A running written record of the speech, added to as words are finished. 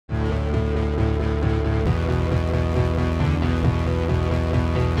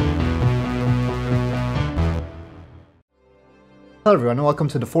Hello everyone and welcome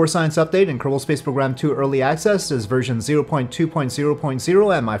to the 4 Science Update in Kerbal Space Program 2 Early Access. This is version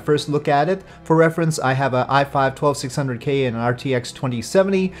 0.2.0.0 and my first look at it. For reference, I have an i5-12600K and an RTX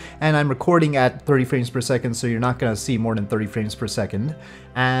 2070 and I'm recording at 30 frames per second, so you're not going to see more than 30 frames per second.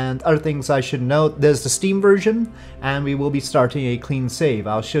 And other things I should note, there's the Steam version and we will be starting a clean save.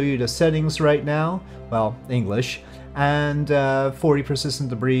 I'll show you the settings right now, well, English. And 40 persistent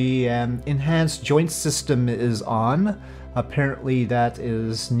debris and enhanced joint system is on. Apparently that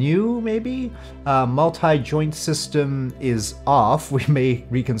is new, maybe? Multi-joint system is off. We may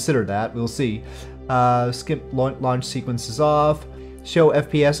reconsider that, we'll see. Skip launch sequence is off. Show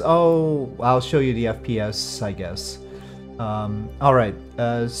FPS, oh, I'll show you the FPS, I guess. Alright,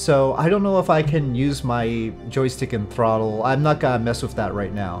 so I don't know if I can use my joystick and throttle. I'm not gonna mess with that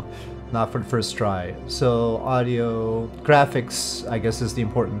right now. Not for the first try. So audio, graphics, I guess is the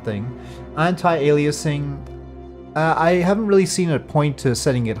important thing. Anti-aliasing. I haven't really seen a point to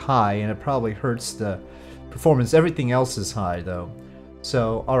setting it high, and it probably hurts the performance. Everything else is high, though.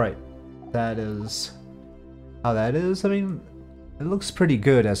 So, alright. That is how that is. I mean, it looks pretty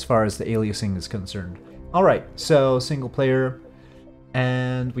good as far as the aliasing is concerned. Alright, so single player,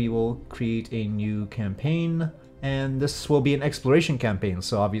 and we will create a new campaign. And this will be an exploration campaign,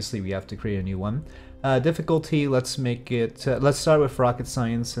 so obviously we have to create a new one. Difficulty, let's make it, let's start with rocket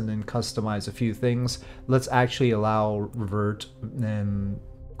science and then customize a few things. Let's actually allow revert and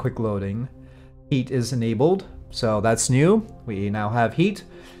quick loading. Heat is enabled, so that's new. We now have heat.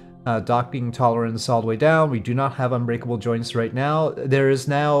 Docking tolerance all the way down. We do not have unbreakable joints right now. There is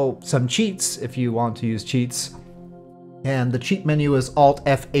now some cheats if you want to use cheats. And the cheat menu is Alt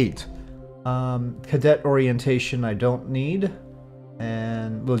F8. Cadet orientation I don't need,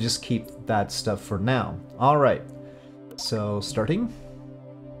 and we'll just keep that stuff for now. Alright, so starting.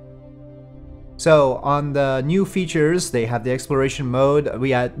 So on the new features, they have the exploration mode.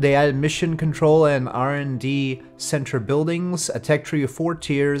 They added mission control and R&D center buildings, a tech tree of 4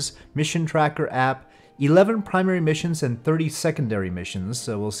 tiers, mission tracker app, 11 primary missions and 30 secondary missions,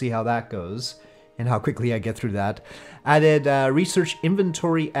 so we'll see how that goes and how quickly I get through that. Added research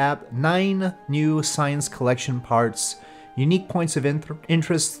inventory app, 9 new science collection parts, unique points of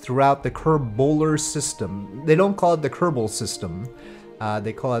interest throughout the Kerbal system. They don't call it the Kerbal system,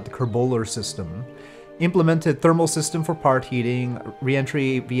 they call it the Kerbal system. Implemented thermal system for part heating,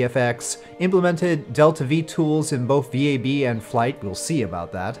 reentry VFX, implemented Delta V tools in both VAB and flight, we'll see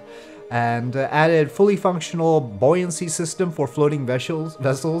about that. And added fully functional buoyancy system for floating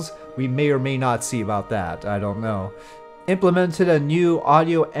vessels. We may or may not see about that, I don't know. Implemented a new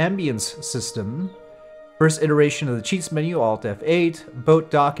audio ambience system. First iteration of the cheats menu, Alt F8. Boat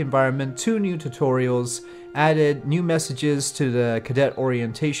dock environment, 2 new tutorials. Added new messages to the cadet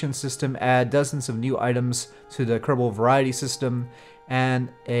orientation system. Add dozens of new items to the Kerbal variety system. And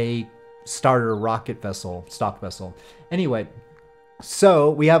a starter rocket vessel, stock vessel. Anyway. So,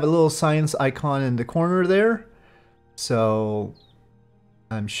 we have a little science icon in the corner there, so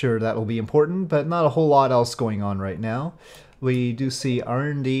I'm sure that will be important, but not a whole lot else going on right now. We do see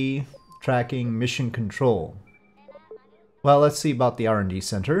R&D, tracking, mission control. Well, let's see about the R&D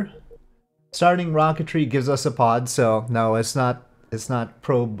center. Starting rocketry gives us a pod, so no, it's not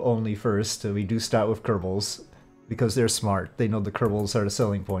probe only first. We do start with Kerbals, because they're smart. They know the Kerbals are the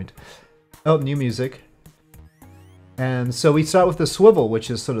selling point. Oh, new music. And so we start with the swivel, which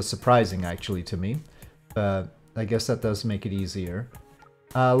is sort of surprising actually to me. But I guess that does make it easier.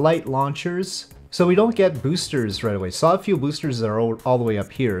 Light launchers. So we don't get boosters right away. Solid fuel boosters are all the way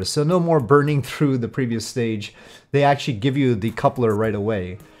up here. So no more burning through the previous stage. They actually give you the coupler right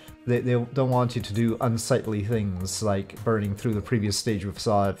away. They don't want you to do unsightly things like burning through the previous stage with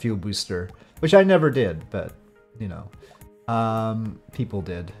solid fuel booster. Which I never did, but you know. People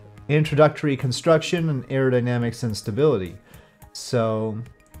did. Introductory construction and aerodynamics and stability. So,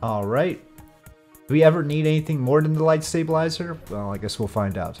 alright. Do we ever need anything more than the light stabilizer? Well, I guess we'll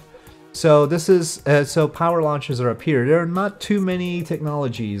find out. So this is, so power launchers are up here. There are not too many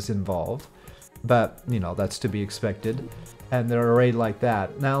technologies involved, but, you know, that's to be expected. And they're arrayed like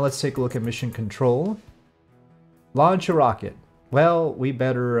that. Now let's take a look at mission control. Launch a rocket. Well, we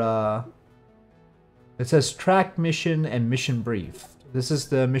better, it says track mission and mission brief. This is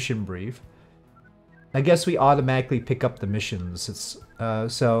the mission brief. I guess we automatically pick up the missions. It's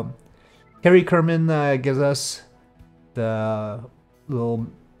so Harry Kerman gives us the little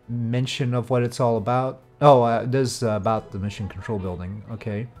mention of what it's all about. Oh, this is about the mission control building.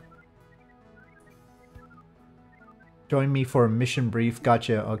 Okay. Join me for a mission brief.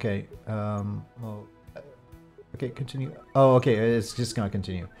 Gotcha. Okay. Well, okay, continue. Oh, okay. It's just gonna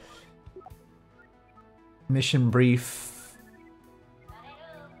continue. Mission brief.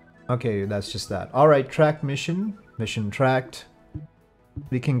 Okay, that's just that. Alright, track mission. Mission tracked.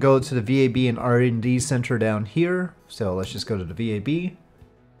 We can go to the VAB and R&D center down here. So let's just go to the VAB.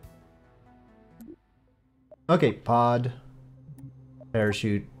 Okay, pod.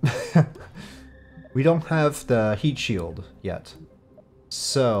 Parachute. We don't have the heat shield yet.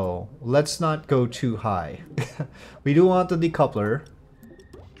 So, let's not go too high. We do want the decoupler.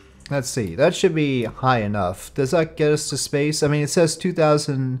 Let's see, that should be high enough. Does that get us to space? I mean, it says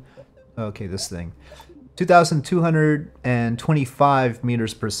 2,000... Okay, this thing. 2,225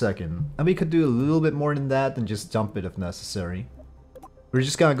 meters per second. And we could do a little bit more than that and just dump it if necessary. We're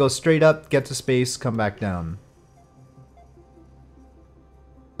just gonna go straight up, get to space, come back down.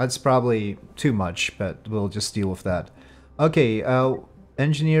 That's probably too much, but we'll just deal with that. Okay,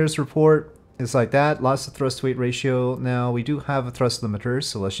 engineer's report is like that. Lots of thrust-weight ratio. Now, we do have a thrust limiter,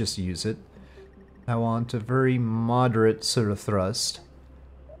 so let's just use it. I want a very moderate sort of thrust,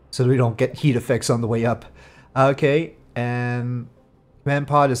 so we don't get heat effects on the way up. Okay, and command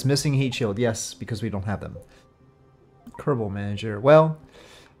pod is missing heat shield. Yes, because we don't have them. Kerbal manager. Well,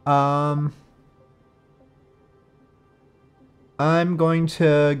 I'm going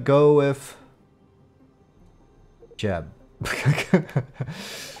to go with Jeb.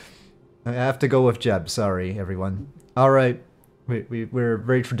 I have to go with Jeb, sorry everyone. Alright, we're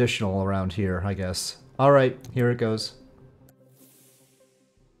very traditional around here, I guess. Alright, here it goes.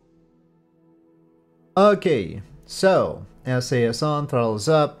 Okay, so, SAS on, throttle is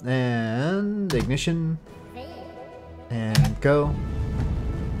up, and ignition. And go.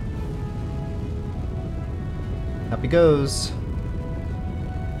 Up he goes.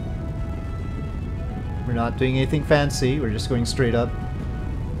 We're not doing anything fancy, we're just going straight up.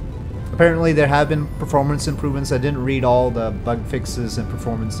 Apparently there have been performance improvements. I didn't read all the bug fixes and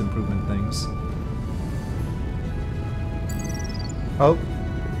performance improvement things. Oh.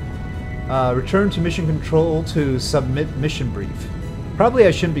 Return to mission control to submit mission brief. Probably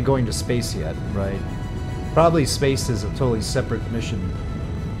I shouldn't be going to space yet, right? Probably space is a totally separate mission.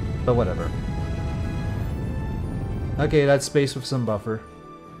 But whatever. Okay, that's space with some buffer.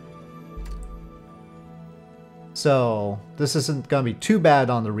 So, this isn't gonna be too bad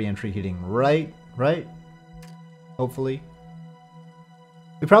on the re-entry heating, right? Right? Hopefully.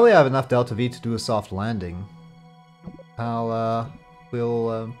 We probably have enough Delta V to do a soft landing. We'll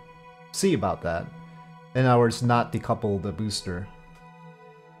see about that. In other words, not decouple the booster.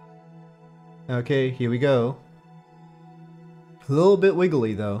 Okay, here we go. A little bit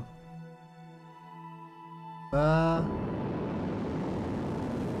wiggly though.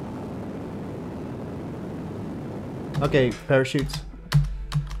 Okay, parachutes.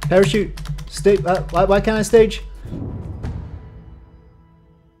 Parachute! Stay. Why can't I stage?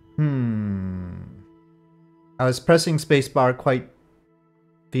 I was pressing spacebar quite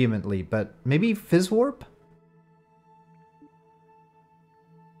vehemently, but maybe fizz warp?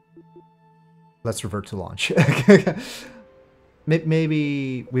 Let's revert to launch.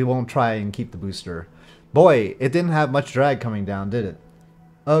 Maybe we won't try and keep the booster. Boy, it didn't have much drag coming down, did it?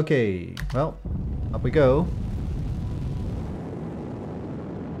 Okay, well, up we go.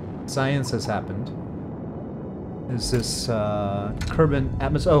 Science has happened. Is this Kerbin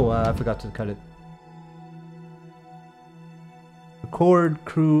atmosphere? Oh, I forgot to cut it. Record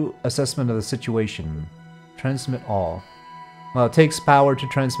crew assessment of the situation. Transmit all. Well, it takes power to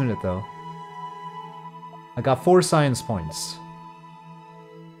transmit it though. I got 4 science points.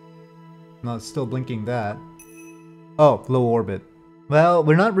 No, it's still blinking that. Oh, low orbit. Well,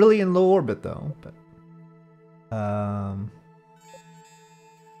 we're not really in low orbit though, but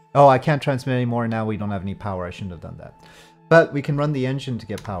oh, I can't transmit anymore now. We don't have any power. I shouldn't have done that. But we can run the engine to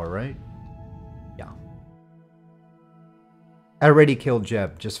get power, right? Yeah. I already killed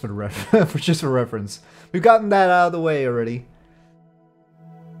Jeb, just for the just for reference. We've gotten that out of the way already.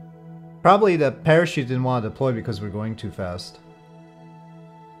 Probably the parachute didn't want to deploy because we're going too fast.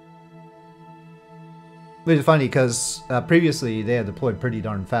 Which is funny because previously they had deployed pretty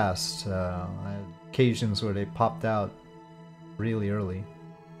darn fast. I had occasions where they popped out really early.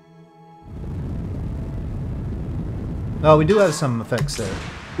 Oh, we do have some effects there.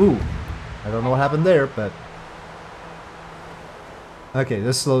 Ooh, I don't know what happened there, but okay,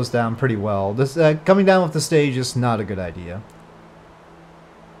 this slows down pretty well. This coming down with the stage is not a good idea.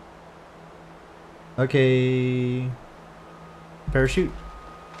 Okay, parachute.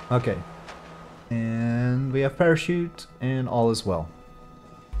 Okay, and we have parachute, and all is well.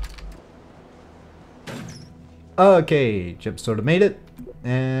 Okay, Jeb sort of made it.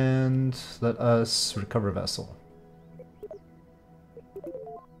 And let us recover vessel.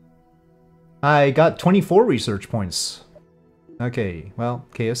 I got 24 research points. Okay, well,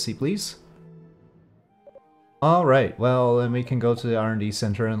 KSC, please. Alright, well, then we can go to the R&D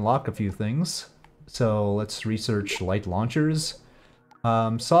center and lock a few things. So let's research light launchers.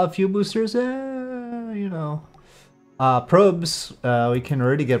 Solid fuel boosters, you know. Probes, we can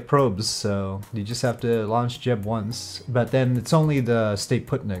already get probes, so you just have to launch Jeb once. But then it's only the Stay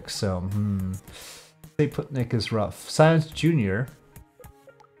Putnik, so, Stay Putnik is rough. Science Junior.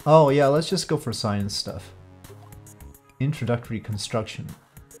 Oh yeah, let's just go for science stuff. Introductory construction.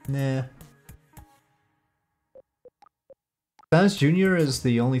 Nah. Science Junior is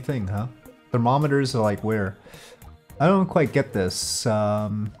the only thing, huh? Thermometers are like where? I don't quite get this.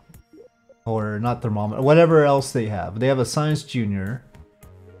 Or not thermometer, whatever else they have. They have a Science Junior.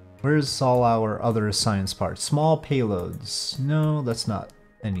 Where's all our other science parts? Small payloads. No, that's not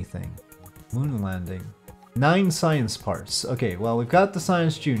anything. Moon landing. 9 science parts. Okay, well, we've got the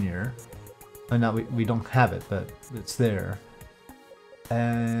Science Junior. We don't have it, but it's there.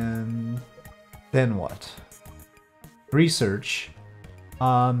 And then what? Research.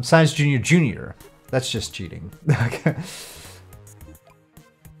 Science Junior Junior. That's just cheating. Okay.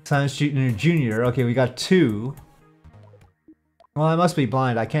 Science Junior Junior. Okay, we got 2. Well, I must be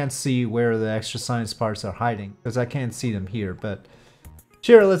blind. I can't see where the extra science parts are hiding because I can't see them here, but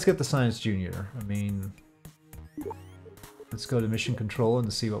sure, let's get the Science Junior. I mean, let's go to mission control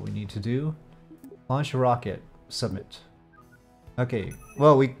and see what we need to do. Launch a rocket. Submit. Okay.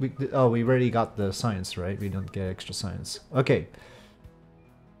 Well, we already got the science, right? We don't get extra science. Okay.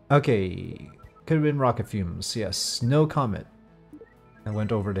 Okay. Could have been rocket fumes. Yes. No comment. I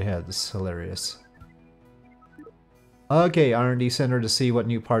went over the heads. Hilarious. Okay, R&D center to see what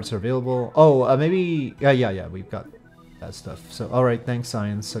new parts are available. Oh, maybe... Yeah, we've got that stuff. So, alright, thanks,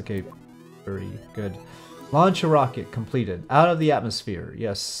 science. Okay, very good. Launch a rocket. Completed. Out of the atmosphere.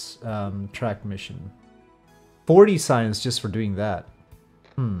 Yes. Track mission. 40 science just for doing that.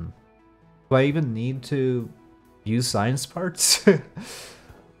 Do I even need to use science parts?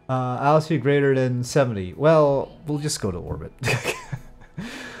 Altitude greater than 70. Well, we'll just go to orbit.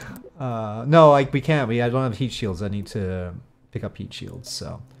 No, we can't. I don't have heat shields. I need to pick up heat shields,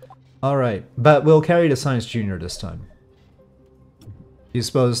 so. Alright, but we'll carry the Science Junior this time. Do you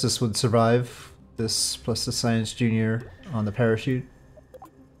suppose this would survive? This plus the Science Junior on the parachute?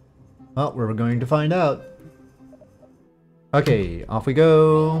 Well, we're going to find out. Okay, off we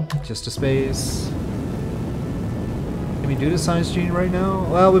go. Just to space. Can we do the Science Junior right now?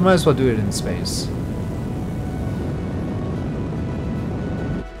 Well, we might as well do it in space.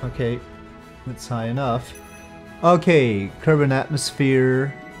 Okay, that's high enough. Okay, carbon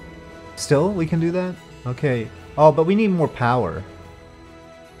atmosphere. Still, we can do that? Okay. Oh, but we need more power.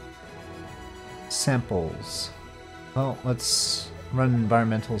 Samples. Well, let's run an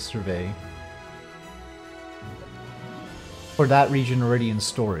environmental survey. For that region already in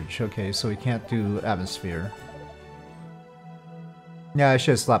storage. Okay, so we can't do atmosphere. Yeah, I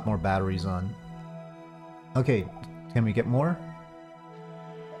should have slapped more batteries on. Okay, can we get more?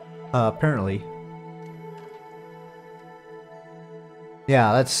 Apparently.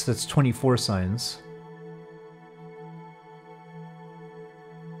 Yeah, that's 24 signs.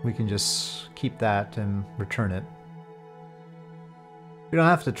 We can just keep that and return it. We don't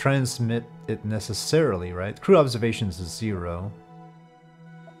have to transmit it necessarily, right? Crew observations is 0.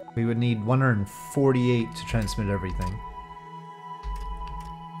 We would need 148 to transmit everything.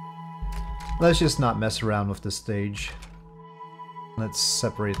 Let's just not mess around with this stage. Let's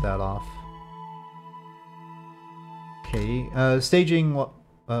separate that off. Okay, staging.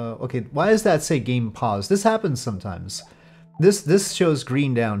 Okay, why does that say game paused? This happens sometimes. This shows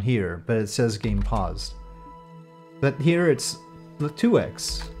green down here, but it says game paused. But here it's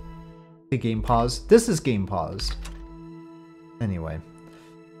 2x. Okay, game paused. This is game paused. Anyway.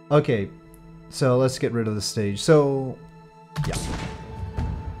 Okay, so let's get rid of the stage. So, yeah.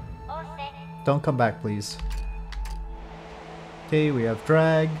 Don't come back, please. Okay, we have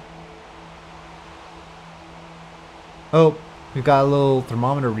drag. Oh, we've got a little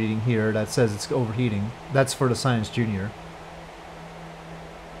thermometer reading here that says it's overheating. That's for the Science Junior.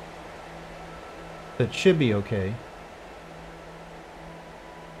 It should be okay.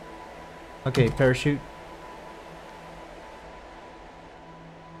 Okay, parachute.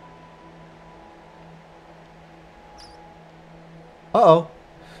 Uh-oh.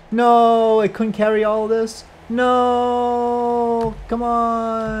 No, it couldn't carry all of this. No, come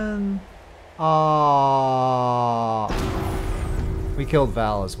on. Ah, we killed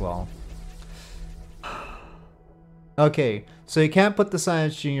Val as well. Okay, so you can't put the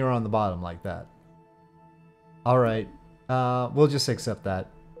Science Junior on the bottom like that. Alright, we'll just accept that.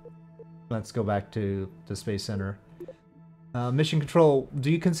 Let's go back to the Space Center. Mission control,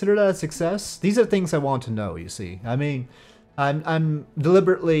 do you consider that a success? These are things I want to know, you see. I mean, I'm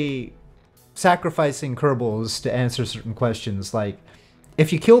deliberately sacrificing Kerbals to answer certain questions, like,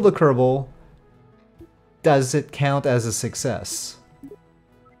 if you kill the Kerbal, does it count as a success?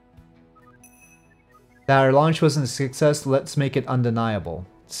 That our launch wasn't a success, let's make it undeniable.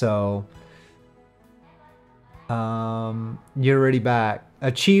 So, you're already back.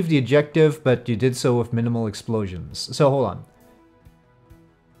 Achieved the objective, but you did so with minimal explosions. So hold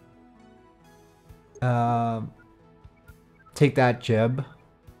on. Take that, Jeb.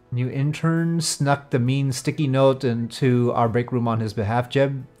 New intern snuck the mean sticky note into our break room on his behalf.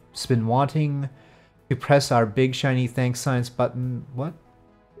 Jeb's been wanting to press our big shiny thanks science button. What?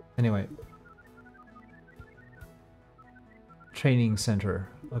 Anyway. Training center.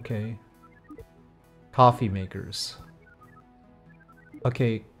 Okay. Coffee makers.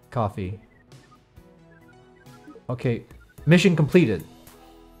 Okay, coffee. Okay, mission completed.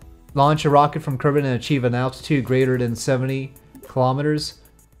 Launch a rocket from Kerbin and achieve an altitude greater than 70 kilometers,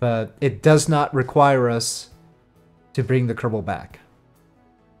 but it does not require us to bring the Kerbal back.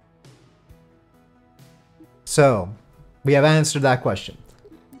 So, we have answered that question.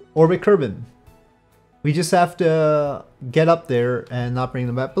 Orbit Kerbin. We just have to get up there and not bring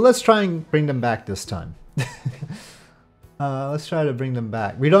them back, but let's try and bring them back this time. Let's try to bring them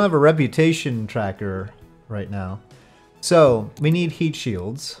back. We don't have a reputation tracker right now. So, we need heat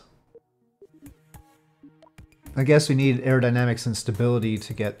shields. I guess we need aerodynamics and stability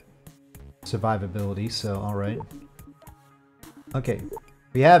to get survivability, so alright. Okay,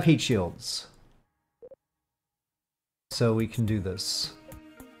 we have heat shields. So we can do this.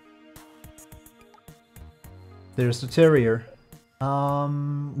 There's the Terrier.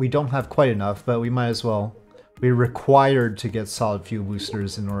 We don't have quite enough, but we might as well. We're required to get solid fuel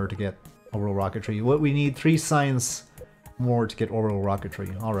boosters in order to get orbital rocketry. What we need 3 science more to get orbital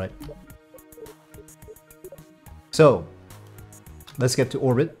rocketry. Alright. So, let's get to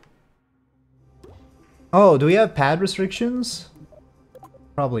orbit. Oh, do we have pad restrictions?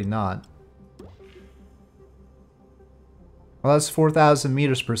 Probably not. Well, that's 4,000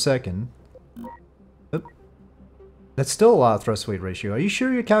 meters per second. Oop. That's still a lot of thrust weight ratio. Are you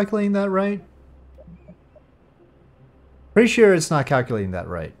sure you're calculating that right? Pretty sure it's not calculating that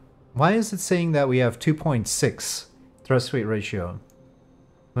right. Why is it saying that we have 2.6 thrust weight ratio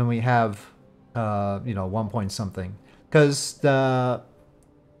when we have, you know, 1 point something? Because the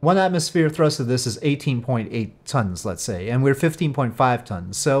 1 atmosphere thrust of this is 18.8 tons, let's say, and we're 15.5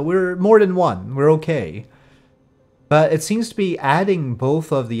 tons, so we're more than 1. We're okay. But it seems to be adding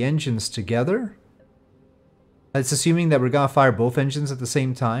both of the engines together. It's assuming that we're gonna fire both engines at the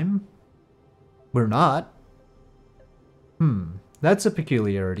same time. We're not. That's a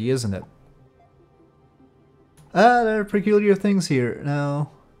peculiarity, isn't it? There are peculiar things here.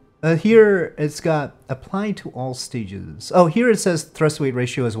 Now, here it's got apply to all stages. Oh, here it says thrust weight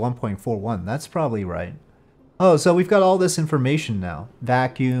ratio is 1.41. That's probably right. Oh, so we've got all this information now.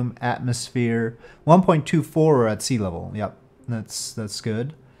 Vacuum, atmosphere, 1.24 at sea level. Yep, that's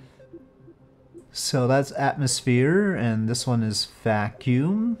good. So that's atmosphere, and this one is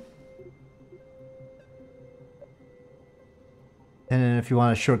vacuum. And then if you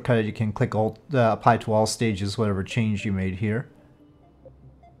want to shortcut it, you can click alt, apply to all stages, whatever change you made here.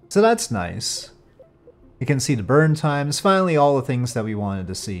 So that's nice. You can see the burn times, finally all the things that we wanted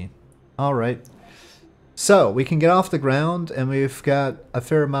to see. Alright. So, we can get off the ground, and we've got a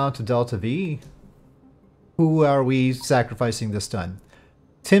fair amount of Delta V. Who are we sacrificing this time?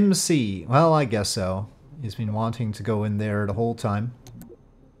 Tim C. Well, I guess so. He's been wanting to go in there the whole time.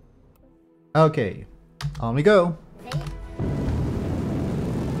 Okay, on we go.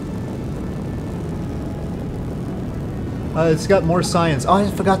 It's got more science. Oh, I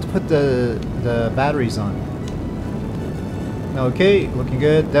forgot to put the batteries on. Okay, looking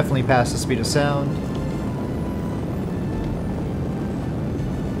good. Definitely past the speed of sound.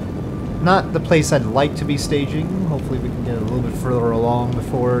 Not the place I'd like to be staging. Hopefully we can get a little bit further along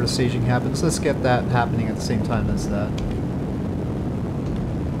before the staging happens. Let's get that happening at the same time as that.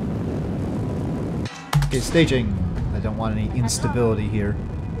 Okay, staging. I don't want any instability here.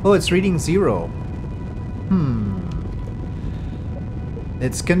 Oh, it's reading 0.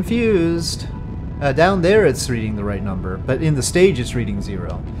 It's confused. Down there it's reading the right number, but in the stage it's reading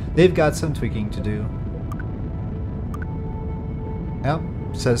 0. They've got some tweaking to do. Yep,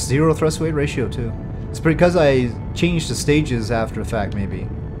 says 0 thrust weight ratio too. It's because I changed the stages after the fact, maybe.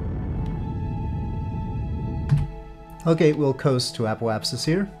 Okay, we'll coast to apoapsis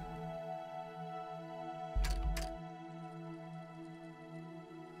here.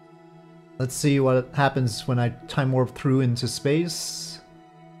 Let's see what happens when I time warp through into space.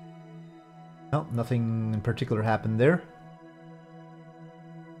 Oh, nothing in particular happened there.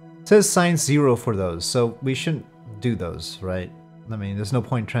 It says science 0 for those, so we shouldn't do those, right? I mean, there's no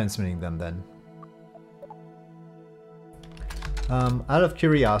point transmitting them then. Out of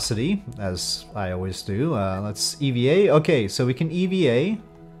curiosity, as I always do, let's EVA. Okay, so we can EVA.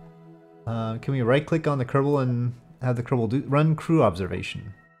 Can we right-click on the Kerbal and have the Kerbal run crew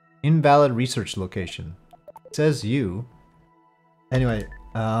observation? Invalid research location. It says you. Anyway,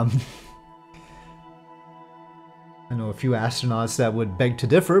 I know a few astronauts that would beg to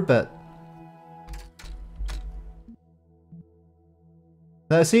differ, but...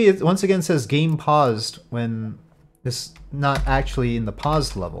 see, it once again says game paused when it's not actually in the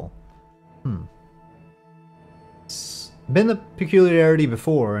paused level. It's been a peculiarity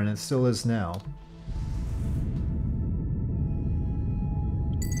before, and it still is now.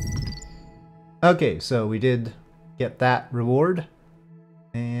 Okay, so we did get that reward.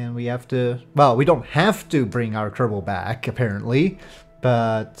 And we have to... well, we don't have to bring our Kerbal back, apparently.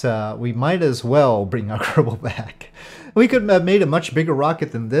 But we might as well bring our Kerbal back. We could have made a much bigger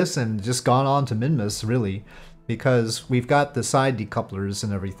rocket than this and just gone on to Minmus, really. Because we've got the side decouplers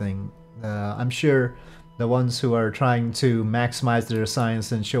and everything. I'm sure the ones who are trying to maximize their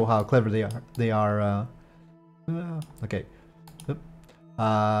science and show how clever they are okay.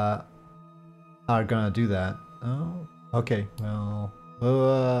 Are gonna do that. Oh, okay, well...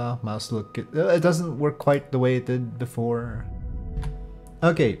 mouse look, it doesn't work quite the way it did before.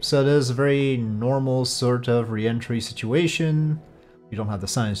 Okay, so there's a very normal sort of re-entry situation. We don't have the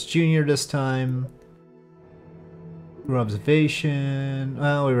Science Junior this time. Crew observation,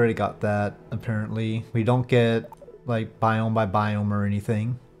 well, we already got that, apparently. We don't get, like, biome by biome or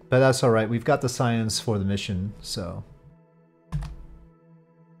anything. But that's alright, we've got the science for the mission, so...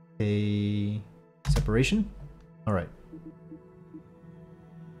 a separation? Alright.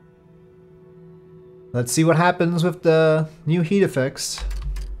 Let's see what happens with the new heat effects.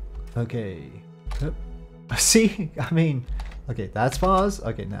 Okay. See? I mean... okay, that's pause.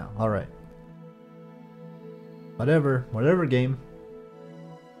 Okay, now. Alright. Whatever game.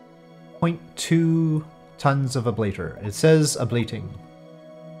 0.2 tons of ablator. It says ablating.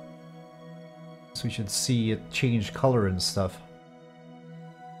 So we should see it change color and stuff.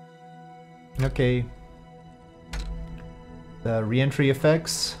 Okay. The re-entry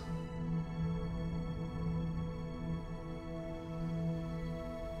effects.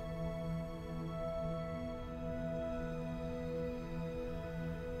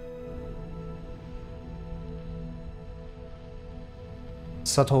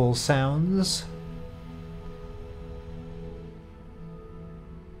 Subtle sounds.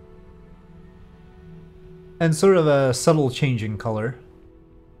 And sort of a subtle change in color.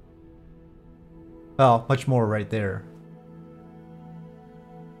 Well, much more right there.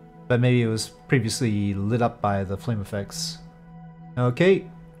 But maybe it was previously lit up by the flame effects. Okay,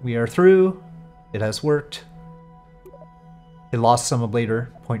 we are through. It has worked. It lost some ablator,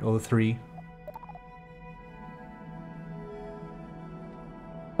 0.03.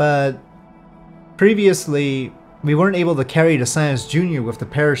 But previously, we weren't able to carry the Science Junior with the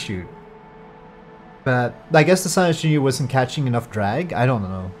parachute. But I guess the Science Junior wasn't catching enough drag? I don't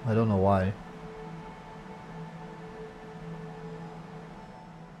know. I don't know why.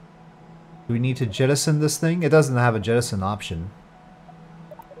 Do we need to jettison this thing? It doesn't have a jettison option.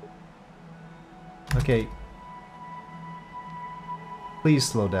 Okay. Please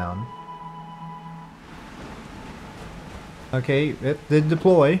slow down. Okay, it did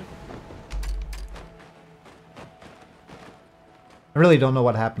deploy. I really don't know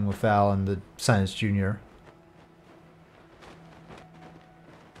what happened with Val and the Science Junior.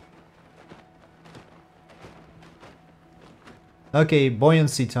 Okay,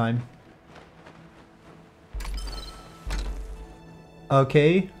 buoyancy time.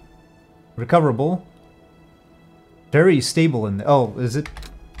 Okay. Recoverable. Very stable in the... oh, is it...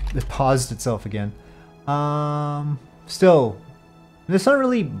 it paused itself again. Still, it's not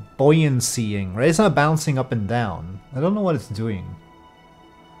really buoyancying, right? It's not bouncing up and down. I don't know what it's doing.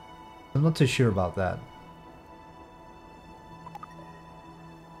 I'm not too sure about that.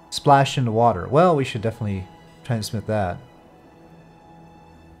 Splash in the water. Well, we should definitely transmit that.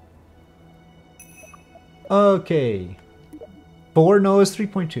 Okay. 4? No, it's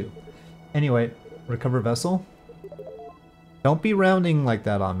 3.2. Anyway, recover vessel. Don't be rounding like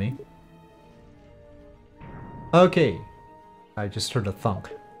that on me. Okay. I just heard a thunk.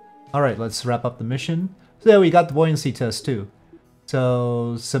 Alright, let's wrap up the mission. So yeah, we got the buoyancy test too.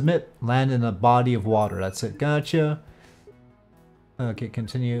 So, submit, land in a body of water. That's it. Gotcha. Okay,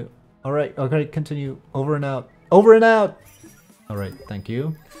 continue. Alright, okay, continue. Over and out. Over and out! Alright, thank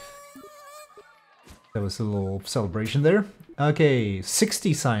you. That was a little celebration there. Okay,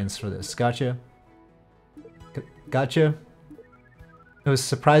 60 science for this. Gotcha. Gotcha. It was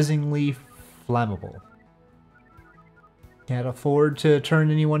surprisingly flammable. Can't afford to turn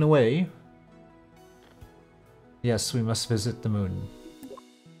anyone away. Yes, we must visit the moon.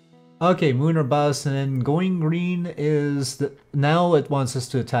 Okay, moon or bus, and then going green is the... Now it wants us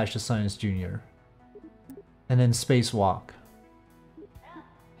to attach to Science Junior. And then spacewalk.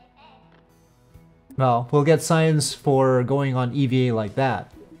 Well, we'll get science for going on EVA like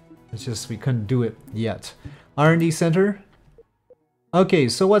that. It's just we couldn't do it yet. R&D Center? Okay,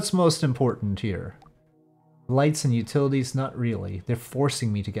 so what's most important here? Lights and utilities? Not really. They're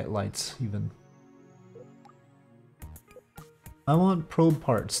forcing me to get lights, even. I want probe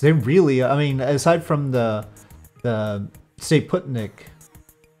parts. They really, I mean, aside from the Stay Putnik,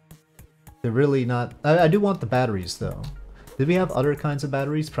 they're really not... I do want the batteries, though. Did we have other kinds of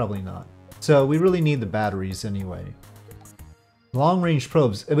batteries? Probably not. So we really need the batteries anyway. Long-range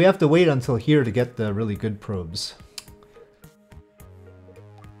probes. We have to wait until here to get the really good probes.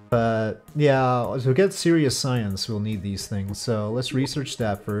 But yeah, to get serious science, we'll need these things. So let's research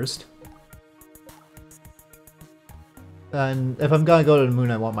that first. And if I'm gonna go to the moon,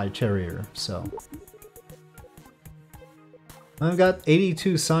 I want my Terrier, so... I've got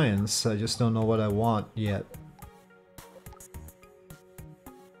 82 science, I just don't know what I want yet.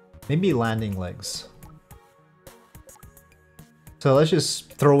 Maybe landing legs. So let's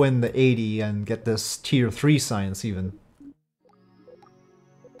just throw in the 80 and get this tier 3 science even.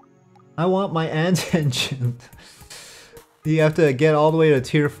 I want my ant engine. You have to get all the way to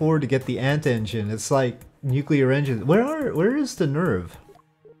tier 4 to get the ant engine. It's like nuclear engine. Where is the nerve?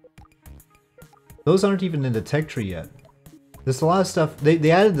 Those aren't even in the tech tree yet. There's a lot of stuff.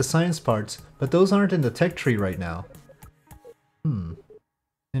 They added the science parts, but those aren't in the tech tree right now.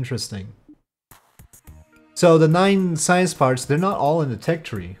 Interesting. So the 9 science parts, they're not all in the tech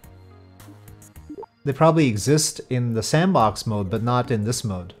tree. They probably exist in the sandbox mode, but not in this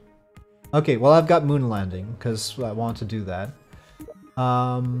mode. Okay, well I've got moon landing, because I want to do that.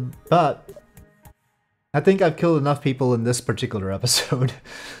 But I think I've killed enough people in this particular episode.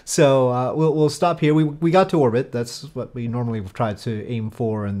 So we'll stop here. We got to orbit. That's what we normally try to aim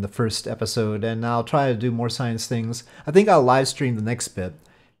for in the first episode. And I'll try to do more science things. I think I'll live stream the next bit.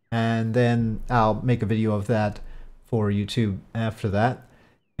 And then I'll make a video of that for YouTube after that.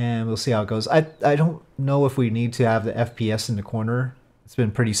 And we'll see how it goes. I don't know if we need to have the FPS in the corner. It's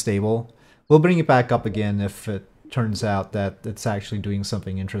been pretty stable. We'll bring it back up again if it turns out that it's actually doing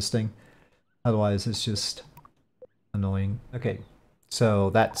something interesting. Otherwise, it's just annoying. Okay, so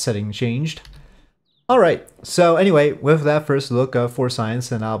that setting changed. Alright, so anyway, with that first look for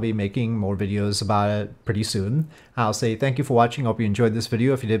science, and I'll be making more videos about it pretty soon. I'll say thank you for watching. Hope you enjoyed this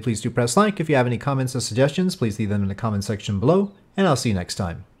video. If you did, please do press like. If you have any comments or suggestions, please leave them in the comment section below, and I'll see you next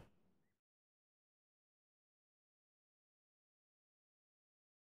time.